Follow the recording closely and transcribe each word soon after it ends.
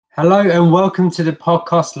Hello and welcome to the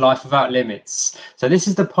podcast Life Without Limits. So this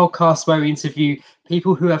is the podcast where we interview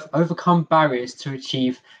people who have overcome barriers to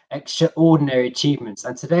achieve extraordinary achievements.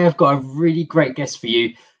 And today I've got a really great guest for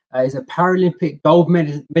you. He's a Paralympic gold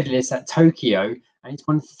medalist at Tokyo, and he's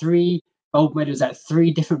won 3 gold medals at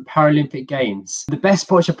 3 different Paralympic Games. The best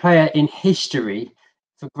boccia player in history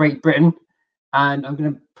for Great Britain. And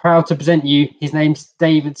I'm proud to present you. His name's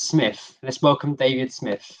David Smith. Let's welcome David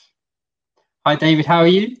Smith. Hi, David. How are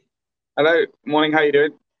you? Hello. Morning. How you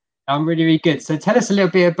doing? I'm really, really good. So tell us a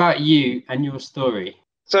little bit about you and your story.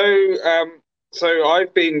 So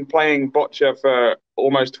I've been playing boccia for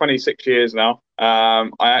almost 26 years now.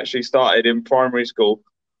 I actually started in primary school,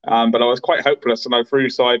 but I was quite hopeless and I threw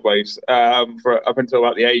sideways for up until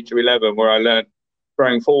about the age of 11, where I learned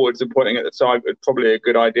throwing forwards and pointing at the side was probably a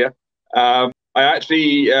good idea. I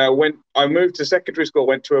actually I moved to secondary school,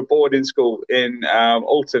 went to a boarding school in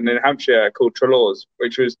Alton in Hampshire called Trelaws,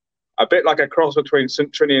 which was a bit like a cross between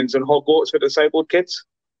St Trinian's and Hogwarts for disabled kids.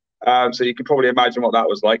 So you can probably imagine what that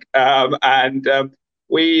was like.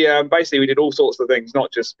 We basically did all sorts of things,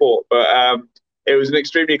 not just sport, but it was an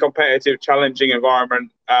extremely competitive, challenging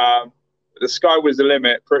environment. The sky was the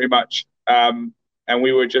limit, pretty much, and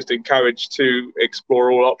we were just encouraged to explore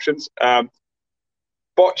all options.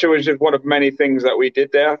 Boccia was just one of many things that we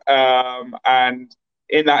did there, and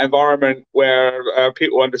in that environment where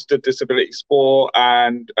people understood disability sport,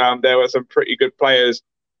 and there were some pretty good players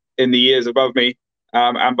in the years above me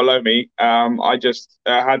and below me. I just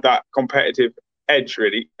had that competitive edge,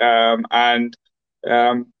 really.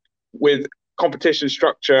 With competition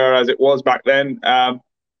structure as it was back then,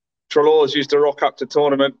 Trelaws used to rock up to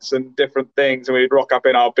tournaments and different things, and we'd rock up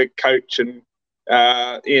in our big coach and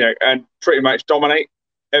and pretty much dominate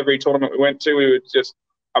every tournament we went to. We would just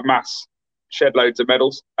amass shed loads of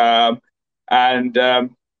medals. That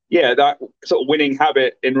sort of winning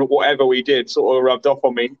habit in whatever we did sort of rubbed off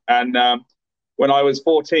on me. And when I was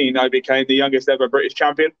 14, I became the youngest ever British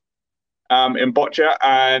champion in boccia.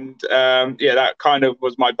 And that kind of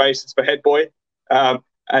was my basis for head boy.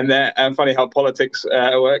 And funny how politics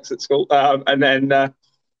works at school. After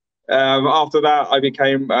that, I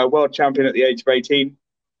became a world champion at the age of 18,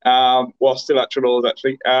 while still at Trelaws,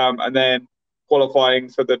 actually. And then qualifying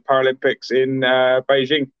for the Paralympics in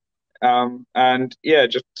Beijing.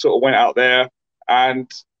 Just sort of went out there and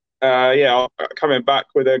coming back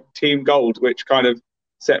with a team gold, which kind of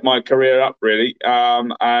set my career up, really. That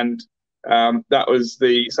was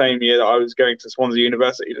the same year that I was going to Swansea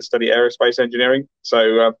University to study aerospace engineering.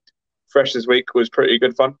 So Freshers Week was pretty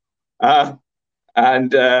good fun. And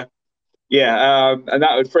that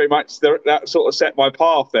was pretty much that sort of set my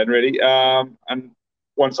path then, really. And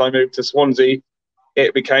once I moved to Swansea,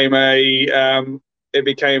 it became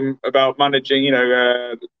about managing,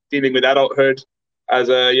 dealing with adulthood as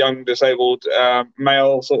a young disabled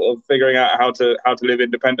male, sort of figuring out how to live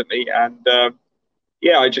independently. And I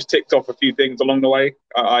just ticked off a few things along the way.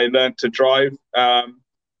 I learned to drive,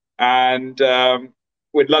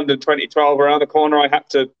 with London 2012 around the corner, I had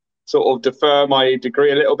to sort of defer my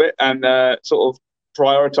degree a little bit and sort of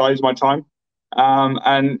prioritize my time.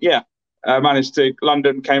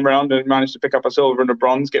 London came around and managed to pick up a silver and a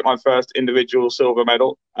bronze, get my first individual silver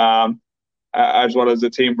medal, as well as the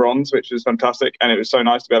team bronze, which was fantastic. And it was so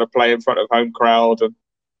nice to be able to play in front of home crowd and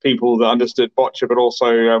people that understood boccia, but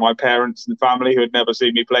also my parents and family who had never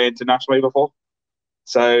seen me play internationally before.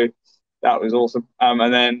 So that was awesome.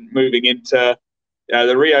 And then moving into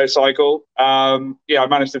the Rio cycle, I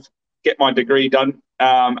managed to get my degree done,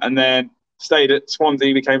 and then stayed at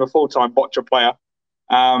Swansea, became a full-time boccia player.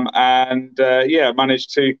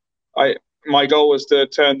 Managed to. My goal was to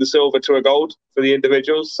turn the silver to a gold for the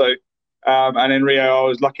individuals. So, and in Rio, I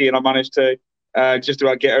was lucky and I managed to just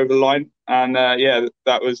about get over the line. And that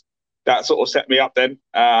sort of set me up then.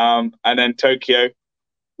 And then Tokyo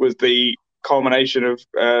was the culmination of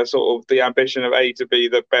sort of the ambition of to be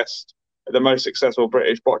the best, the most successful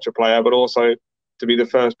British boccia player, but also to be the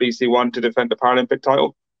first BC1 to defend the Paralympic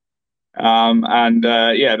title.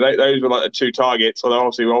 Those were like the 2 targets, although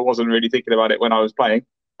obviously I wasn't really thinking about it when I was playing.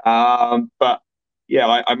 I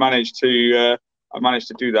managed to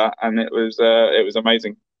do that, and it was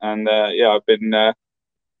amazing. And I've been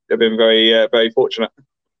very very fortunate.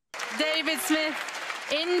 David Smith,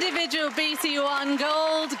 individual BC1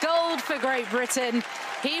 gold for Great Britain.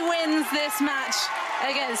 He wins this match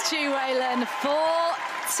against Chu Wei-Lin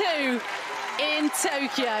 4-2 in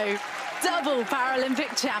Tokyo. Double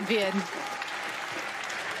Paralympic champion.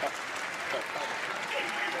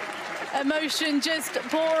 Emotion just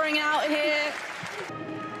pouring out here.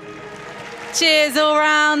 Cheers all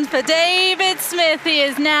round for David Smith. He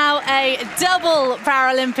is now a double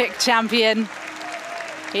Paralympic champion.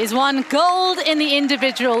 He's won gold in the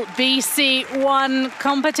individual BC1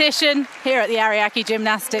 competition here at the Ariake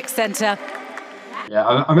Gymnastics Centre. Yeah,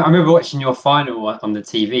 I remember watching your final on the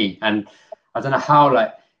TV, and I don't know how,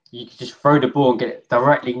 like, you could just throw the ball and get it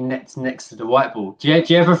directly next to the white ball. Do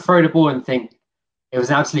you ever throw the ball and think it was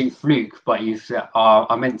an absolute fluke, but you said, "Oh,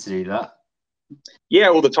 I meant to do that"? Yeah,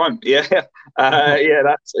 all the time. Yeah,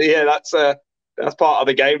 that's part of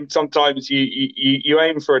the game. Sometimes you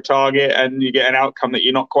aim for a target and you get an outcome that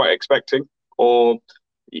you're not quite expecting, or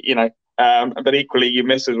but equally you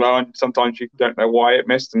miss as well, and sometimes you don't know why it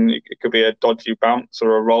missed, and it could be a dodgy bounce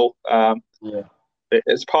or a roll.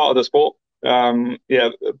 It's part of the sport.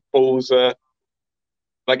 Balls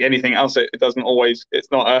like anything else. It doesn't always.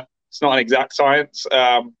 It's not an exact science.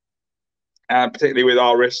 Particularly with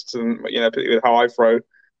our wrists, and particularly with how I throw,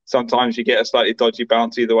 sometimes you get a slightly dodgy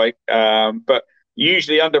bounce either way. But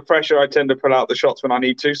usually under pressure, I tend to pull out the shots when I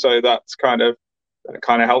need to, so that kind of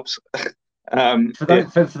helps. For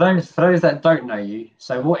those that don't know you,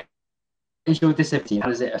 so what is your disability? How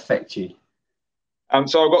does it affect you?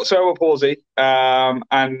 So I've got cerebral palsy,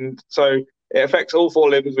 and so it affects all four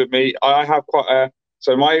limbs with me. I have my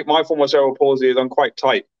form of cerebral palsy is I'm quite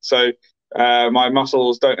tight, so my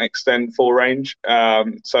muscles don't extend full range.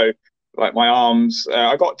 So like my arms,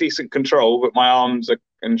 I got decent control, but my arms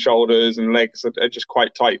and shoulders and legs are just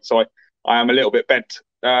quite tight. So I am a little bit bent.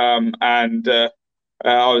 I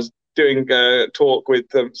was doing a talk with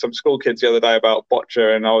some school kids the other day about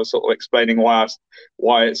boccia, and I was sort of explaining why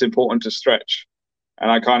it's important to stretch. And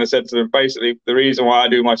I kind of said to them, basically, the reason why I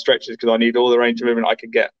do my stretch is because I need all the range of movement I can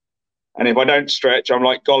get. And if I don't stretch, I'm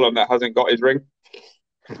like Gollum that hasn't got his ring.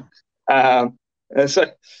 So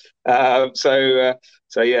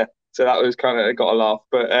that was kind of got a laugh,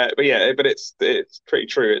 but it's pretty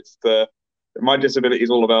true. My disability is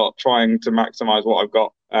all about trying to maximize what I've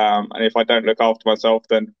got, and if I don't look after myself,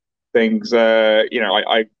 then things I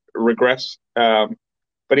regress.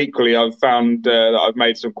 But equally, I've found that I've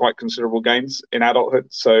made some quite considerable gains in adulthood,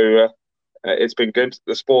 so it's been good.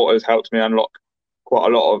 The sport has helped me unlock quite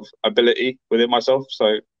a lot of ability within myself.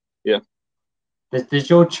 So yeah. Does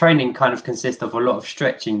your training kind of consist of a lot of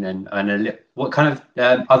stretching then? And what kind of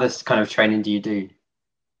other kind of training do you do?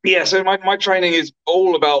 Yeah, so my training is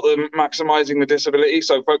all about maximising the disability.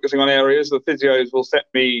 So focusing on areas, the physios will set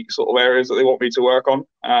me sort of areas that they want me to work on.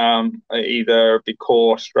 Either be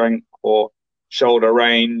core strength or shoulder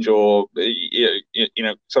range, or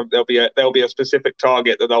so there'll be a specific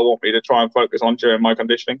target that they'll want me to try and focus on during my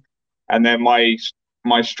conditioning, and then my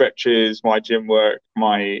stretches, my gym work,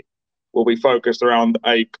 will be focused around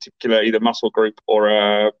a particular either muscle group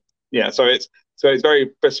or so it's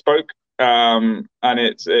very bespoke, and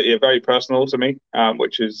it's very personal to me,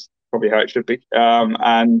 which is probably how it should be. They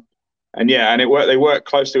work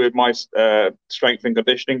closely with my strength and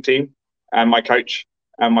conditioning team and my coach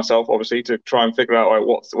and myself, obviously, to try and figure out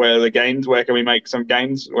where are the gains, where can we make some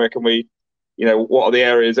gains, where can we, what are the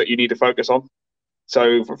areas that you need to focus on.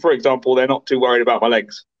 So for example, they're not too worried about my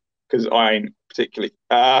legs, because I ain't particularly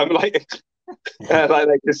like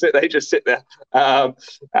they just sit there. So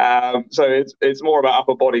it's more about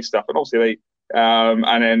upper body stuff, and obviously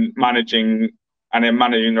and then managing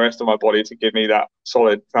the rest of my body to give me that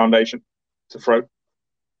solid foundation to throw.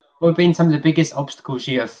 What have been some of the biggest obstacles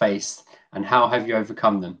you have faced, and how have you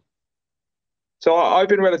overcome them? So I've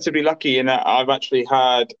been relatively lucky in that I've actually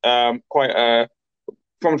had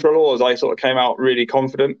from Trelaws, I sort of came out really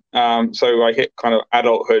confident. So I hit kind of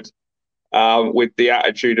adulthood with the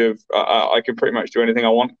attitude of I can pretty much do anything I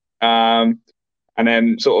want. And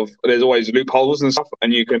then sort of there's always loopholes and stuff,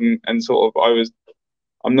 and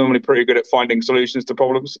I'm normally pretty good at finding solutions to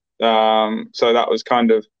problems. So that was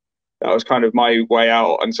kind of my way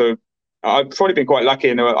out. And so I've probably been quite lucky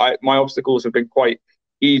in that my obstacles have been quite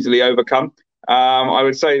easily overcome. I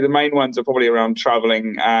would say the main ones are probably around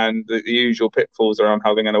traveling and the usual pitfalls around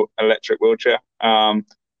having an electric wheelchair.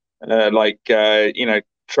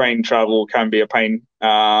 Train travel can be a pain,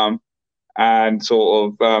 and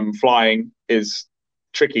sort of flying is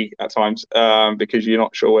tricky at times, because you're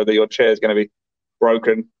not sure whether your chair is going to be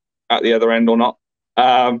broken at the other end or not.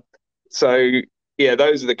 Those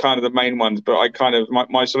are the kind of the main ones. But I kind of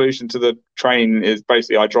my solution to the train is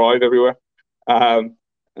basically I drive everywhere. That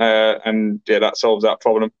solves that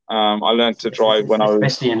problem. I learned to drive when I was...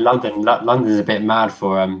 Especially in London. London's a bit mad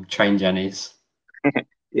for train journeys.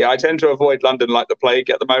 Yeah, I tend to avoid London like the plague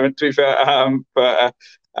at the moment, to be fair.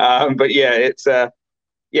 It's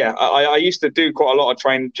yeah, I used to do quite a lot of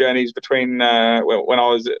train journeys between when I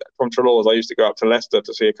was from Trelaws. I used to go up to Leicester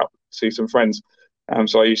to see some friends.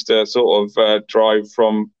 So I used to sort of drive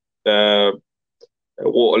from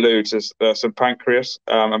Waterloo to St Pancras,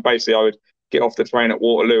 and basically I would get off the train at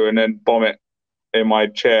Waterloo and then bomb it in my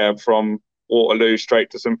chair from Waterloo straight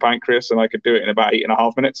to St Pancras, and I could do it in about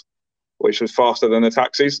 8.5 minutes, which was faster than the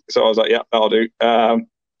taxis. So I was like, yeah, that'll do. I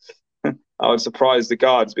would surprise the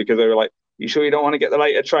guards because they were like, "You sure you don't want to get the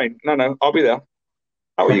later train?" No, I'll be there.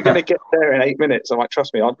 How are you going to get there in 8 minutes? I'm like,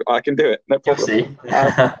 trust me, I can do it, no problem.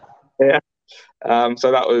 Yeah.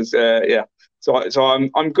 So that was yeah. So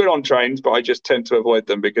I'm good on trains, but I just tend to avoid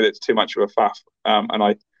them because it's too much of a faff. And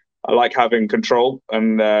I like having control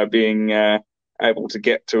and being able to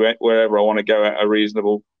get to it wherever I want to go at a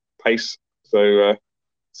reasonable pace. So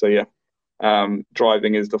yeah,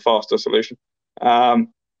 driving is the faster solution.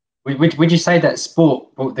 Would you say that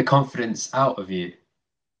sport brought the confidence out of you?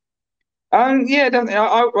 Yeah,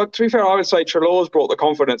 definitely. To be fair, I would say Trelaws brought the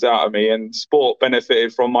confidence out of me, and sport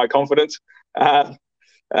benefited from my confidence. So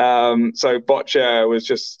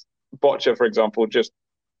boccia, for example, just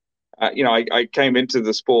I came into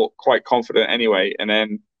the sport quite confident anyway, and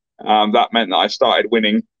then that meant that I started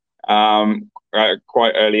winning at a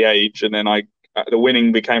quite early age, and then the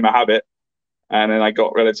winning became a habit, and then I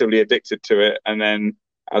got relatively addicted to it, and then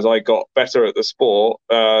as I got better at the sport,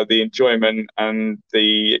 the enjoyment and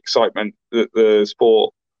the excitement that the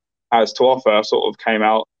sport has to offer sort of came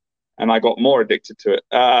out, and I got more addicted to it.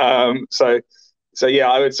 So yeah,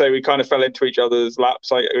 I would say we kind of fell into each other's laps.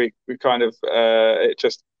 We kind of it's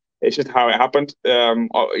just how it happened.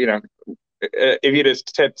 If you'd have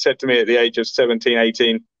said to me at the age of 17,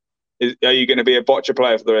 18, are you going to be a boccia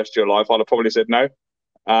player for the rest of your life? I'd have probably said no.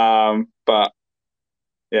 But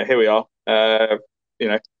yeah, here we are.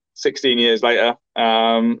 16 years later,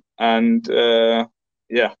 and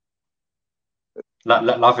yeah,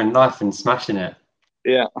 loving life and smashing it.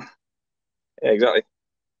 Yeah, exactly.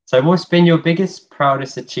 So what's been your biggest,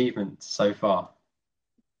 proudest achievement so far?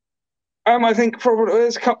 I think probably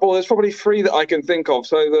there's a couple. There's probably three that I can think of.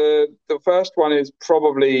 So the first one is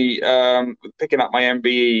probably picking up my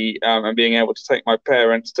MBE and being able to take my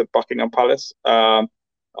parents to Buckingham Palace.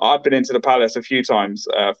 I've been into the palace a few times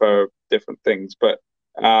for different things, but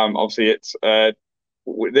obviously it's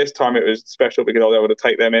this time it was special because I was able to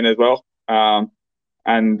take them in as well.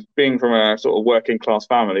 And being from a sort of working class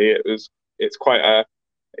family, it's quite a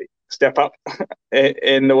step up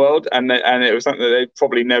in the world, and it was something that they'd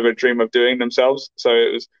probably never dream of doing themselves. So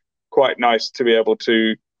it was quite nice to be able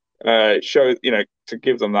to show, to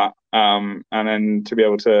give them that, and then to be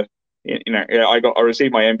able to, I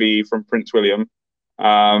received my MBE from Prince William,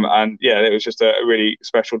 and yeah, it was just a really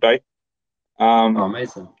special day.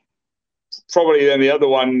 Amazing. Probably then the other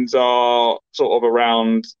ones are sort of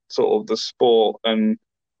around sort of the sport, and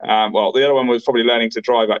well, the other one was probably learning to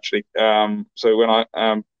drive actually. So when I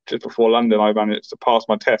just before London, I managed to pass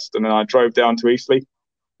my test, and then I drove down to Eastleigh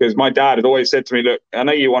because my dad had always said to me, "Look, I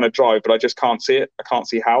know you want to drive, but I just can't see it. I can't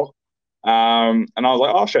see how." And I was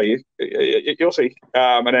like, "I'll show you. You'll see."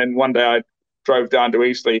 And then one day I drove down to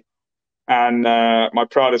Eastleigh, and my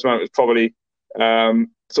proudest moment was probably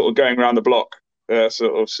sort of going around the block,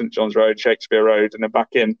 sort of St John's Road, Shakespeare Road, and then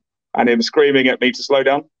back in, and him screaming at me to slow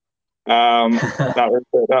down. That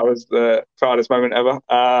was the proudest moment ever.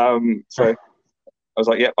 So I was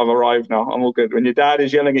like, "Yeah, I've arrived now. I'm all good." When your dad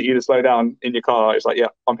is yelling at you to slow down in your car, it's like, "Yeah,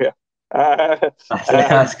 I'm here."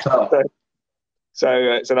 That's cool.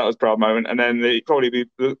 So that was a proud moment. And then probably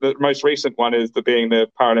the most recent one is being the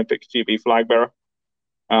Paralympic GB flag bearer.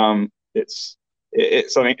 It's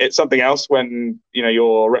something else when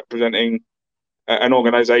you're representing an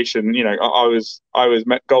organization. I was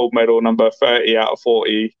gold medal number 30 out of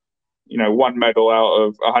 40. One medal out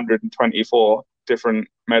of 124 different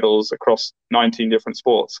medals across 19 different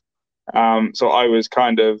sports. So I was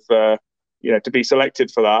kind of to be selected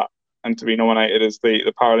for that and to be nominated as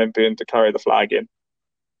the Paralympian to carry the flag in.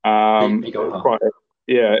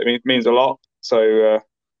 It means a lot. So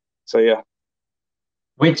yeah.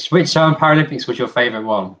 Which Paralympics was your favorite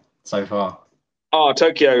one so far? Oh,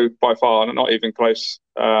 Tokyo by far, not even close.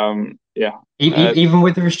 Yeah. Even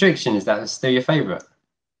with the restriction, is that still your favorite?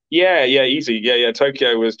 Yeah, easy. Yeah.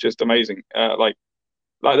 Tokyo was just amazing. Like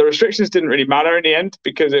the restrictions didn't really matter in the end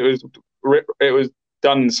because it was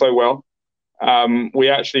done so well. We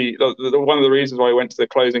actually one of the reasons why we went to the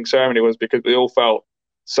closing ceremony was because we all felt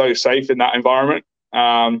so safe in that environment.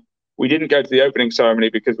 We didn't go to the opening ceremony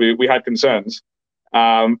because we had concerns.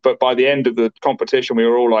 But by the end of the competition, we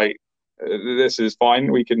were all like, "This is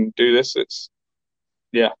fine. We can do this." It's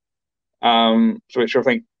yeah. Which I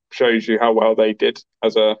think shows you how well they did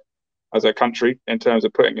as a country in terms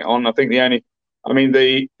of putting it on. I think the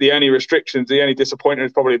only restrictions, the only disappointment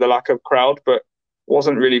is probably the lack of crowd, but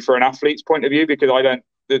wasn't really for an athlete's point of view, because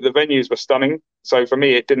the venues were stunning. So for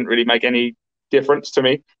me, it didn't really make any difference to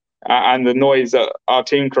me. And the noise that our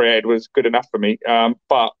team created was good enough for me.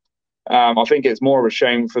 But I think it's more of a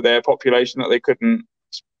shame for their population that they couldn't,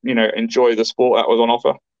 enjoy the sport that was on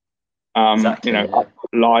offer. Exactly,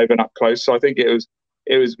 live and up close. So I think it was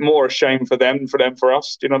more a shame for them, for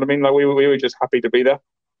us. Do you know what I mean? Like we were just happy to be there.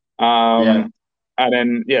 And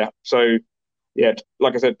then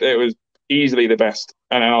like I said, it was easily the best.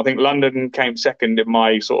 And then I think London came second in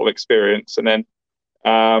my sort of experience, and then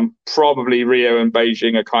probably Rio and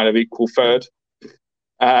Beijing are kind of equal third.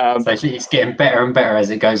 So it's getting better and better as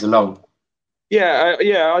it goes along.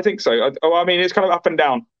 Yeah, I think so. I mean, it's kind of up and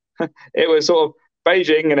down. It was sort of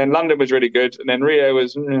Beijing, and then London was really good, and then Rio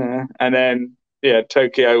was, and then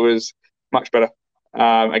Tokyo was much better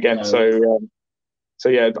again. Yeah, so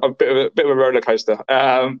a bit of a roller coaster.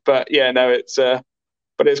 But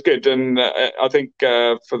it's good, and I think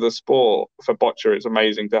for the sport, for boccia, it's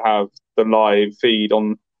amazing to have the live feed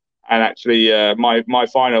on. And actually, my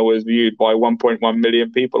final was viewed by 1.1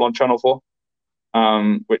 million people on Channel 4,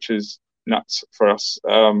 which is nuts for us.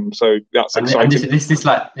 So that's exciting. And this is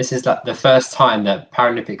like the first time that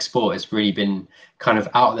Paralympic sport has really been kind of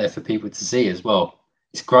out there for people to see as well.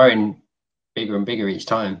 It's growing bigger and bigger each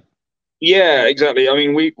time. Yeah, exactly. I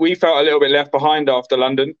mean, we felt a little bit left behind after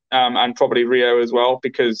London, and probably Rio as well,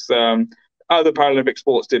 because other Paralympic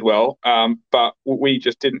sports did well, but we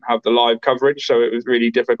just didn't have the live coverage, so it was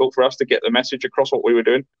really difficult for us to get the message across what we were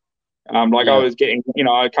doing. I was getting,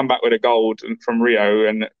 I come back with a gold from Rio,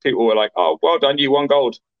 and people were like, "Oh, well done, you won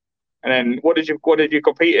gold." And then, what did you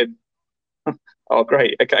compete in? Oh,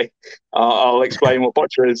 great. Okay, I'll explain what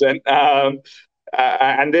boccia is then.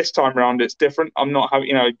 And this time around, it's different. I'm not having,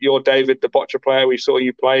 you're David, the boccia player. We saw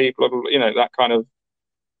you play, blah, blah, blah, that kind of.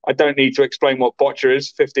 I don't need to explain what boccia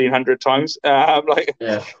is 1,500 times.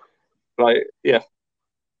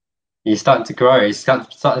 You're starting to grow. You're starting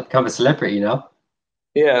to become a celebrity now.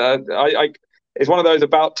 Yeah, it's one of those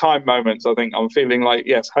about time moments. I think I'm feeling like,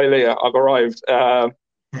 yes, hey Leah, I've arrived.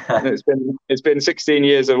 It's been 16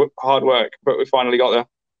 years of hard work, but we finally got there.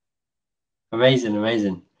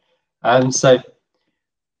 Amazing. So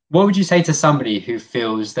what would you say to somebody who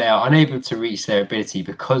feels they are unable to reach their ability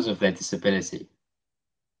because of their disability?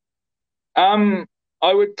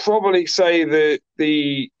 I would probably say that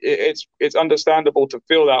it's understandable to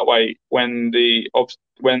feel that way when the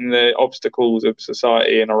obstacles of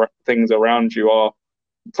society and things around you are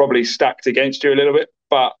probably stacked against you a little bit.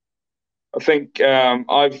 But I think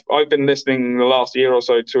I've been listening the last year or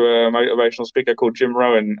so to a motivational speaker called Jim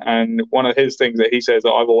Rohn, and one of his things that he says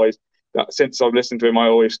that since I've listened to him, I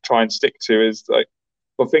always try and stick to is like,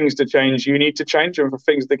 for things to change, you need to change, and for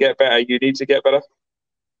things to get better, you need to get better.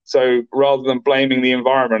 So rather than blaming the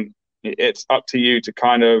environment, it's up to you to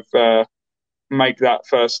kind of make that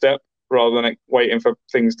first step rather than waiting for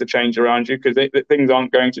things to change around you, because things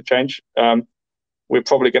aren't going to change. We're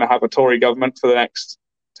probably going to have a Tory government for the next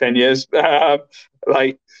 10 years.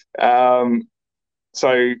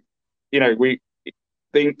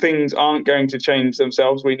 Things aren't going to change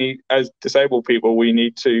themselves. We need, as disabled people, we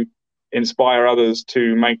need to inspire others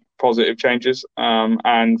to make positive changes.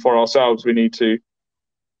 And for ourselves, we need to,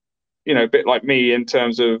 a bit like me in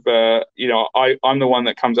terms of, I'm the one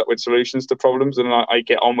that comes up with solutions to problems, and I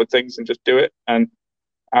get on with things and just do it. And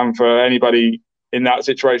for anybody in that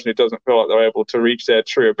situation who doesn't feel like they're able to reach their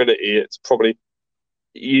true ability, it's probably,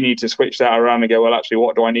 you need to switch that around and go, well, actually,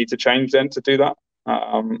 what do I need to change then to do that?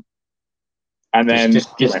 And then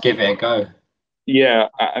just give it a go. Yeah,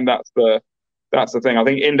 and that's the thing. I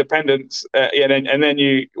think independence, and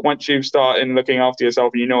then once you start in looking after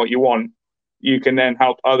yourself and you know what you want, you can then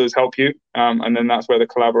help others help you, and then that's where the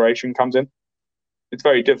collaboration comes in. It's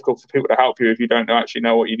very difficult for people to help you if you don't actually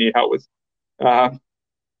know what you need help with. Going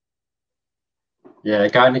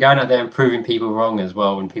out there and proving people wrong as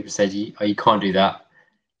well. When people say you can't do that,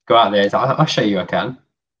 go out there. I'll show you I can.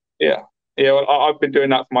 Yeah. Well, I've been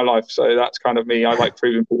doing that for my life, so that's kind of me. I like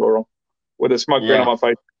proving people wrong with a smug grin on my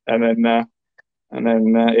face, and then.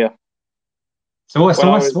 So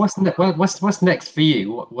what's next for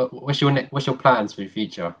you? What's your plans for the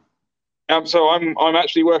future? So I'm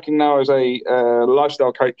actually working now as a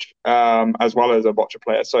lifestyle coach, as well as a boccia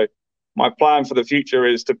player. So my plan for the future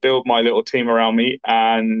is to build my little team around me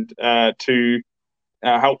and to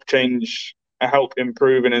help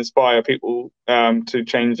improve and inspire people to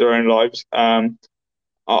change their own lives. I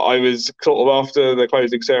was sort of, after the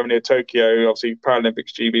closing ceremony of Tokyo, obviously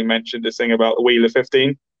Paralympics GB mentioned this thing about the Wheel of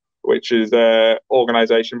 15. which is an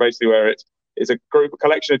organisation basically where it's a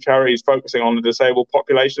collection of charities focusing on the disabled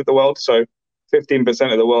population of the world. So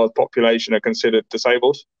 15% of the world's population are considered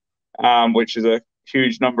disabled, which is a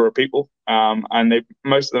huge number of people, and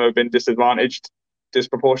most of them have been disadvantaged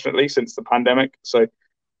disproportionately since the pandemic. So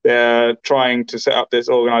they're trying to set up this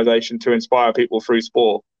organisation to inspire people through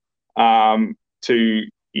sport, to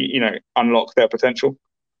unlock their potential.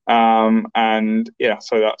 And yeah,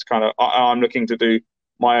 so that's kind of I'm looking to do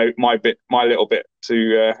my little bit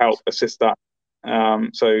to help assist that.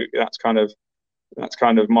 So that's kind of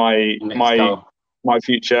my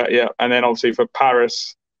future. Yeah, and then obviously for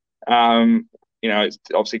Paris, it's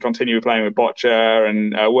obviously continue playing with boccia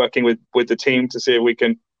and working with the team to see if we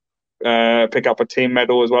can pick up a team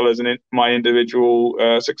medal as well as my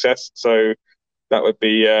individual success. So that would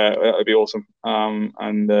be awesome.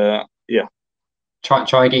 Yeah. Try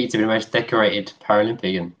and get you to be the most decorated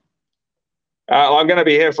Paralympian. I'm going to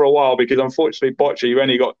be here for a while because unfortunately, boccia,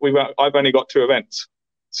 I've only got 2 events.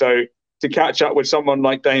 So to catch up with someone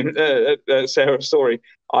like Sarah Story,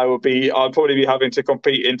 I'll probably be having to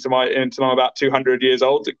compete until I'm about 200 years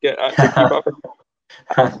old to keep up.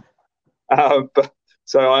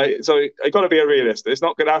 So I got to be a realist. That's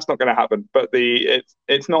not going to happen. But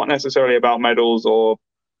it's not necessarily about medals or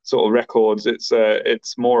sort of records.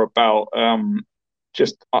 It's more about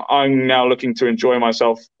I'm now looking to enjoy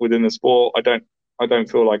myself within the sport. I don't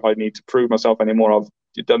feel like I need to prove myself anymore. I've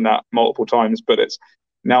done that multiple times, but it's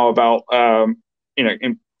now about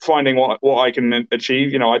in finding what I can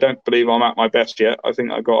achieve. I don't believe I'm at my best yet. I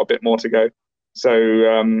think I've got a bit more to go.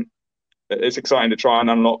 So it's exciting to try and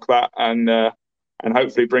unlock that and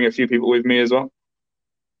hopefully bring a few people with me as well.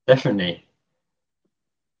 Definitely.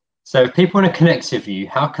 So if people want to connect with you,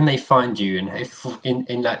 how can they find you? And if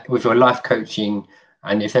in that with your life coaching,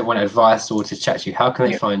 and if they want advice or to chat to you, how can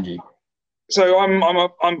they find you? So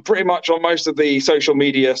I'm pretty much on most of the social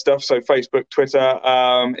media stuff. So Facebook, Twitter.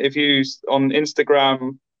 If you on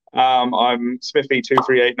Instagram, I'm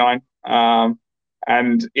Smithy2389.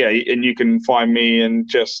 And you can find me and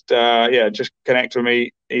just connect with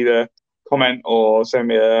me, either comment or send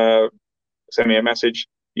me a message.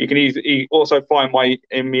 You can also find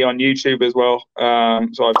me on YouTube as well.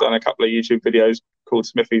 So I've done a couple of YouTube videos called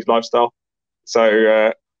Smithy's Lifestyle.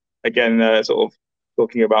 So again, sort of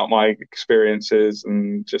talking about my experiences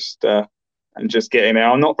and just getting there.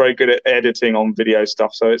 I'm not very good at editing on video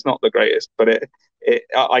stuff, so it's not the greatest, but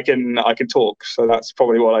I can talk. So that's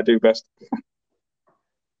probably what I do best.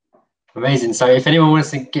 Amazing. So if anyone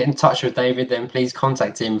wants to get in touch with David, then please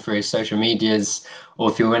contact him through his social medias,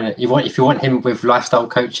 or if you want him with lifestyle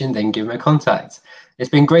coaching, then give him a contact. It's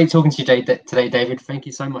been great talking to you today, David. Thank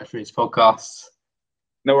you so much for this podcast.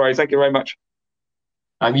 No worries. Thank you very much.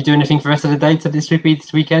 You doing anything for the rest of the day this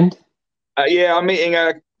weekend? Yeah, I'm meeting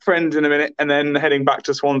a friend in a minute and then heading back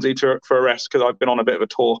to Swansea for a rest because I've been on a bit of a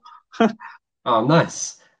tour. Oh,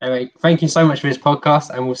 nice. Anyway, thank you so much for this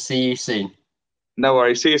podcast, and we'll see you soon. No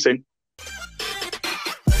worries. See you soon.